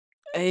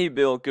Hey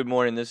Bill, good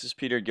morning. This is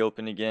Peter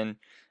Gilpin again.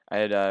 I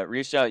had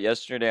reached out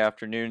yesterday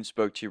afternoon,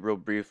 spoke to you real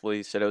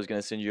briefly, said I was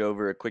going to send you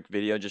over a quick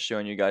video just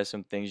showing you guys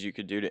some things you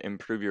could do to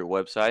improve your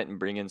website and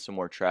bring in some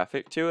more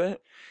traffic to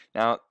it.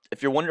 Now,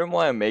 if you're wondering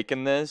why I'm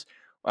making this,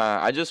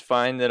 I just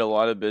find that a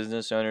lot of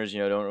business owners,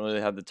 don't really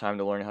have the time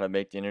to learn how to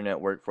make the internet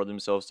work for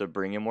themselves to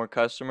bring in more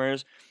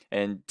customers.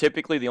 And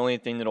typically, the only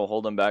thing that'll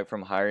hold them back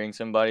from hiring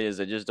somebody is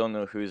they just don't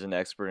know who's an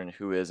expert and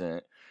who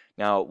isn't.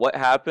 Now, what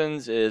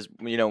happens is,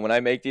 when I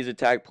make these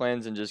attack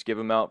plans and just give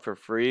them out for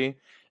free,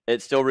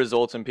 it still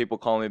results in people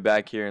calling me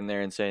back here and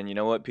there and saying, you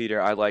know what,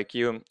 Peter, I like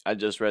you. I'd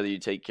just rather you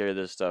take care of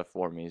this stuff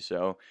for me.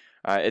 So,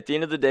 at the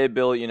end of the day,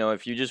 Bill,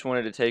 if you just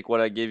wanted to take what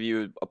I give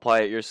you,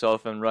 apply it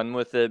yourself, and run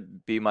with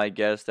it, be my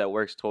guest. That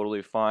works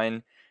totally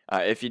fine.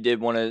 If you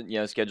did want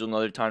to, schedule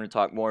another time to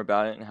talk more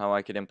about it and how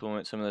I could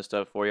implement some of this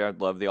stuff for you,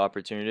 I'd love the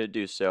opportunity to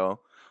do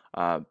so.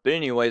 But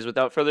anyways,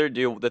 without further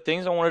ado, the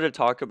things I wanted to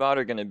talk about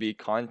are going to be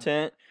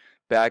content,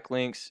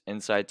 backlinks,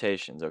 and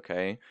citations,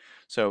 okay?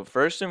 So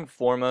first and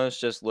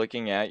foremost, just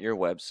looking at your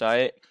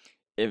website,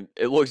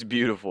 it looks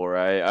beautiful,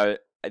 right?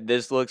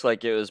 This looks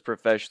like it was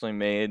professionally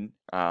made.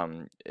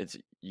 It's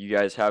you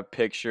guys have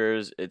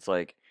pictures. It's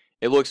like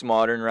it looks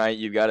modern, right?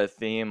 You've got a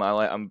theme.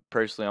 I'm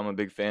a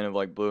big fan of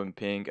like blue and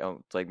pink.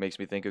 It's like makes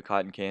me think of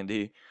cotton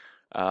candy.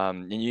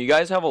 And you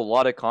guys have a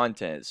lot of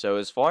content. So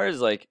as far as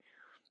like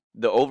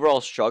the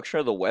overall structure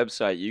of the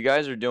website, you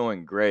guys are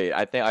doing great.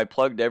 I think I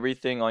plugged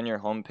everything on your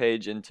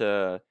homepage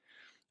into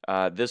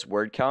this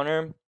word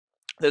counter.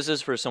 This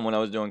is for someone I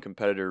was doing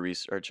competitor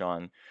research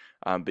on.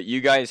 But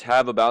you guys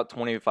have about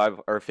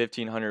 25 or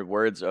 1,500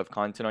 words of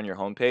content on your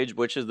homepage,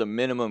 which is the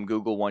minimum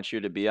Google wants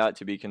you to be at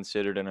to be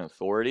considered an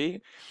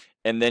authority.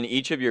 And then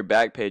each of your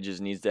back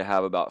pages needs to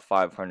have about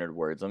 500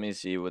 words. Let me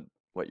see what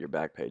your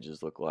back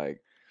pages look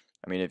like.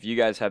 I mean, if you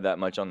guys have that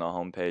much on the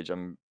homepage,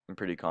 I'm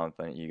pretty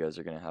confident you guys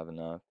are going to have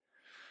enough.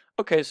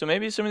 Okay, so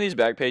maybe some of these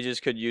back pages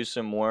could use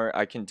some more.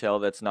 I can tell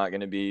that's not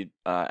going to be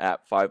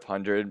at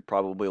 500,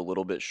 probably a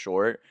little bit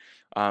short.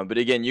 But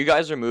again, you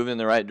guys are moving in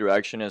the right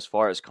direction as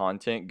far as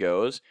content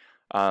goes.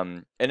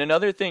 And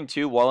another thing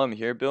too, while I'm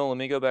here, Bill, let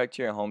me go back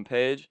to your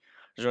homepage.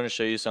 I just want to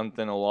show you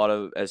something a lot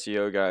of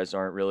SEO guys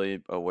aren't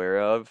really aware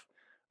of.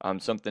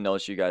 Something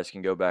else you guys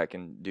can go back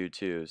and do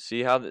too.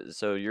 See how,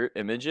 so your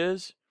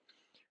images,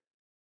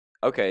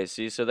 okay,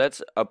 see, so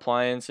that's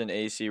appliance and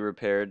AC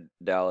repair,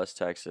 Dallas,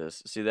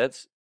 Texas. See,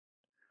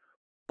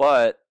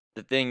 but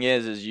the thing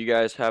is you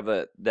guys have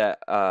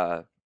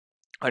that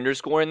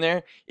underscore in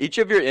there. Each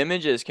of your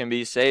images can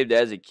be saved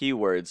as a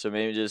keyword. So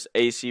maybe just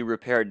AC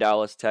repair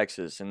Dallas,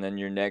 Texas, and then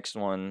your next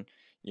one,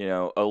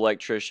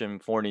 electrician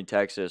Forney,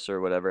 Texas, or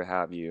whatever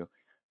have you.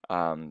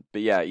 But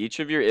yeah, each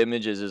of your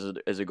images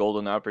is a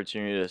golden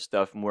opportunity to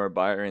stuff more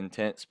buyer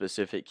intent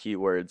specific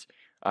keywords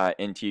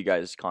into you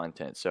guys'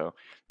 content. So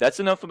that's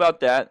enough about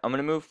that. I'm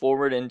going to move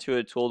forward into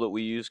a tool that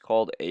we use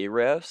called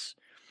Ahrefs.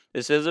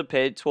 This is a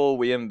paid tool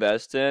we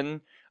invest in.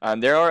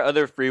 There are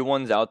other free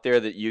ones out there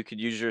that you could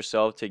use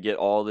yourself to get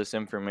all this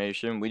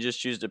information. We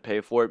just choose to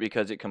pay for it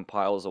because it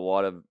compiles a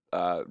lot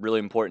of really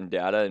important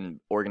data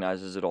and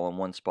organizes it all in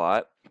one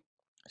spot.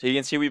 So you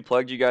can see we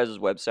plugged you guys'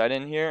 website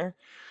in here.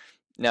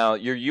 Now,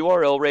 your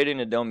URL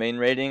rating and domain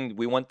rating,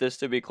 we want this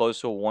to be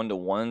close to a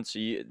 1-to-1.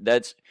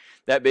 So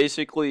that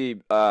basically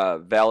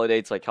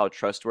validates like how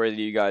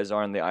trustworthy you guys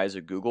are in the eyes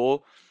of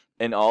Google.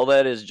 And all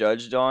that is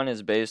judged on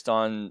is based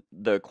on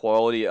the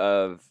quality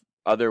of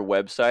other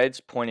websites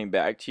pointing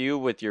back to you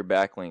with your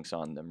backlinks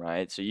on them,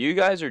 right? So you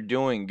guys are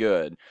doing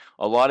good.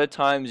 A lot of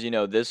times, the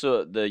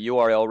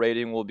URL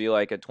rating will be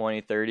like a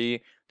 20,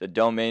 30. The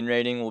domain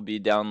rating will be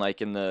down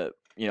like in the,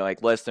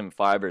 like less than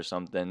 5 or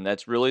something.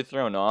 That's really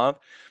thrown off.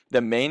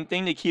 The main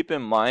thing to keep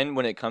in mind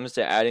when it comes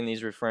to adding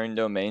these referring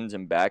domains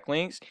and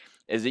backlinks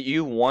is that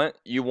you want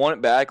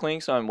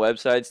backlinks on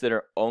websites that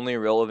are only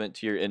relevant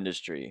to your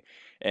industry.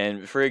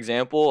 And for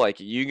example, like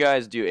you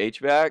guys do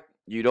HVAC,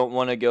 you don't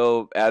want to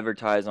go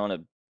advertise on a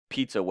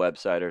pizza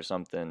website or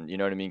something, you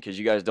know what I mean? Because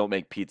you guys don't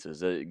make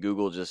pizzas.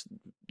 Google just,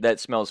 that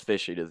smells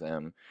fishy to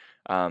them.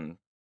 And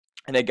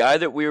a guy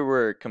that we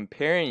were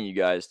comparing you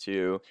guys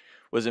to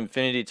was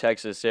Infinity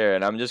Texas Air,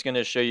 and I'm just going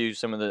to show you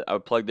I'll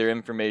plug their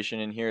information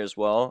in here as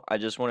well. I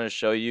just want to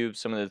show you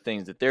some of the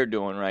things that they're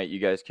doing right you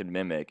guys can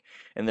mimic.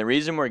 And the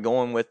reason we're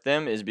going with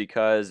them is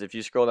because if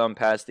you scroll down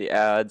past the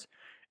ads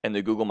and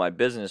the Google My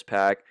Business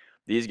pack,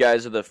 these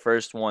guys are the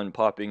first one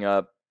popping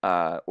up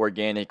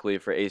organically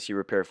for AC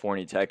Repair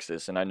Forney,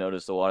 Texas. And I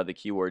noticed a lot of the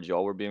keywords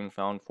y'all were being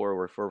found for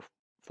were for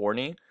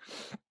Forney.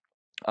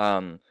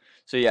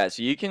 So yeah,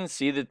 so you can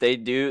see that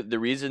the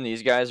reason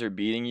these guys are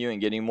beating you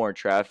and getting more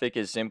traffic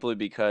is simply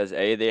because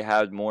A, they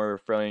have more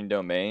referring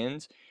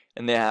domains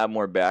and they have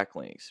more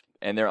backlinks.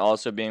 And they're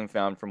also being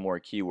found for more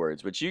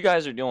keywords, which you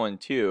guys are doing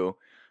too.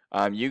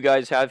 You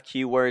guys have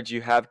keywords,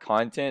 you have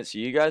content, so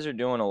you guys are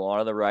doing a lot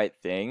of the right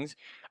things.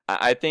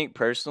 I think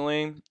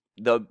personally,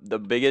 the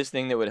biggest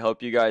thing that would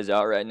help you guys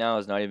out right now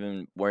is not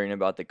even worrying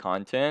about the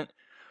content,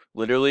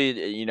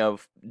 Literally,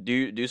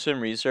 do some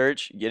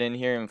research, get in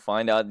here and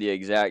find out the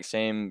exact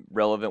same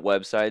relevant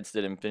websites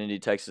that Infinity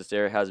Texas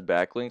Air has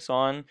backlinks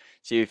on.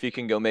 See if you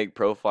can go make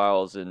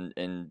profiles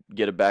and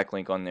get a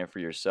backlink on there for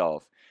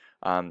yourself.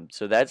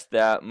 So that's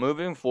that.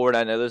 Moving forward,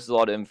 I know this is a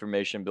lot of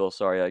information, Bill.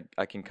 Sorry,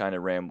 I can kind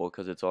of ramble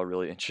because it's all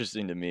really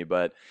interesting to me.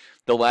 But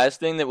the last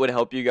thing that would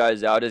help you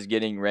guys out is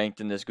getting ranked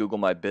in this Google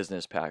My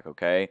Business pack,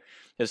 okay?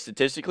 Because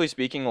statistically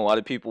speaking, a lot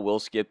of people will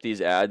skip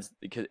these ads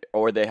because,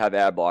 or they have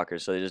ad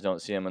blockers, so they just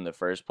don't see them in the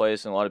first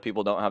place. And a lot of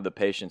people don't have the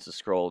patience to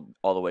scroll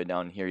all the way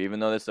down here, even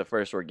though that's the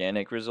first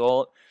organic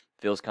result.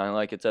 Feels kind of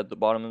like it's at the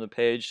bottom of the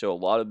page. So a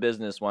lot of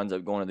business winds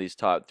up going to these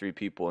top 3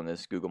 people in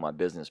this Google My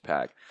Business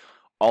pack.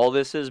 All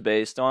this is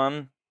based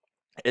on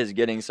is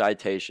getting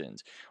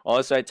citations. All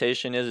a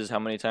citation is how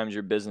many times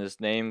your business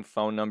name,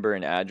 phone number,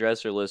 and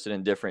address are listed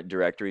in different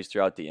directories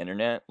throughout the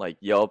internet, like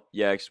Yelp,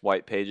 Yext,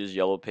 White Pages,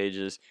 Yellow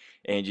Pages,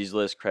 Angie's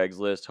List,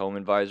 Craigslist, Home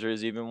Advisor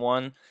is even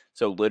one.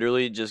 So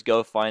literally just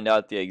go find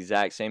out the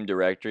exact same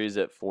directories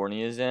that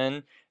Forney is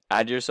in,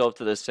 add yourself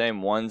to the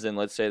same ones, and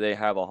let's say they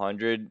have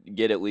 100,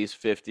 get at least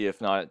 50,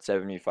 if not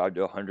 75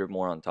 to 100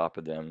 more on top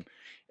of them.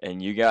 And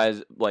you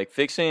guys like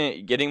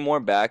getting more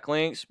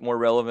backlinks, more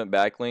relevant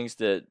backlinks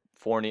that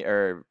Forney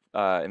or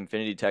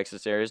Infinity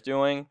Texas Air is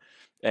doing,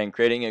 and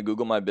creating a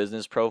Google My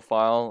Business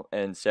profile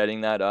and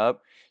setting that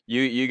up,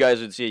 you guys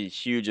would see a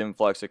huge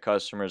influx of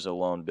customers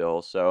alone,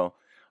 Bill. So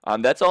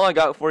that's all I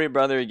got for you,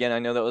 brother. Again, I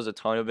know that was a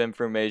ton of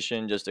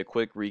information. Just a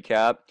quick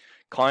recap.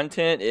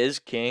 Content is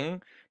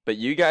king, but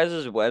you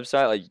guys'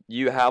 website, like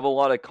you have a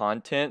lot of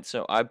content,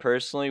 so I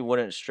personally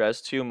wouldn't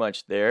stress too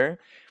much there.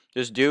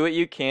 Just do what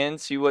you can,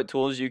 see what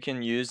tools you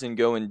can use, and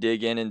go and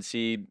dig in and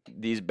see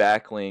these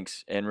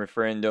backlinks and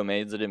referring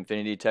domains that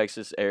Infinity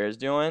Texas Air is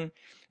doing.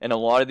 And a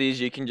lot of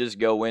these you can just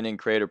go in and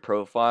create a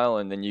profile,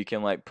 and then you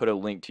can like put a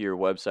link to your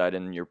website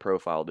in your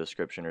profile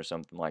description or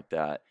something like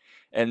that.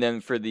 And then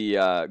for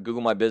the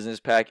Google My Business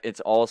pack, it's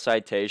all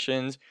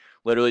citations.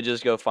 Literally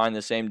just go find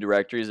the same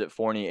directories that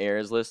Forney Air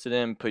is listed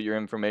in, put your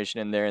information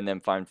in there, and then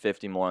find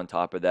 50 more on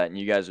top of that. And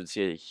you guys would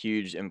see a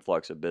huge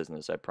influx of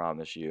business, I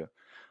promise you.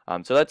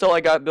 So that's all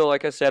I got, Bill.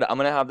 Like I said, I'm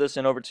going to have this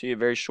in over to you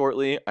very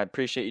shortly. I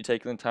appreciate you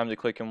taking the time to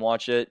click and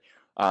watch it.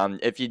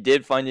 If you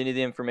did find any of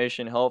the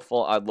information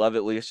helpful, I'd love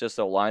at least just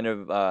a line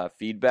of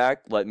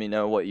feedback. Let me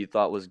know what you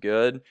thought was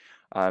good.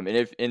 And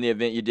if in the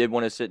event you did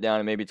want to sit down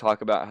and maybe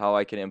talk about how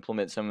I can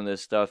implement some of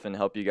this stuff and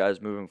help you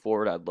guys moving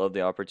forward, I'd love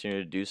the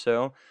opportunity to do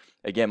so.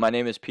 Again, my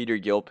name is Peter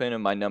Gilpin,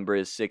 and my number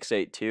is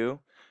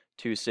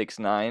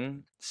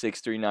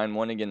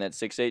 682-269-6391. Again,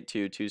 that's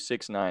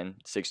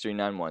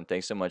 682-269-6391.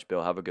 Thanks so much,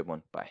 Bill. Have a good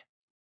one. Bye.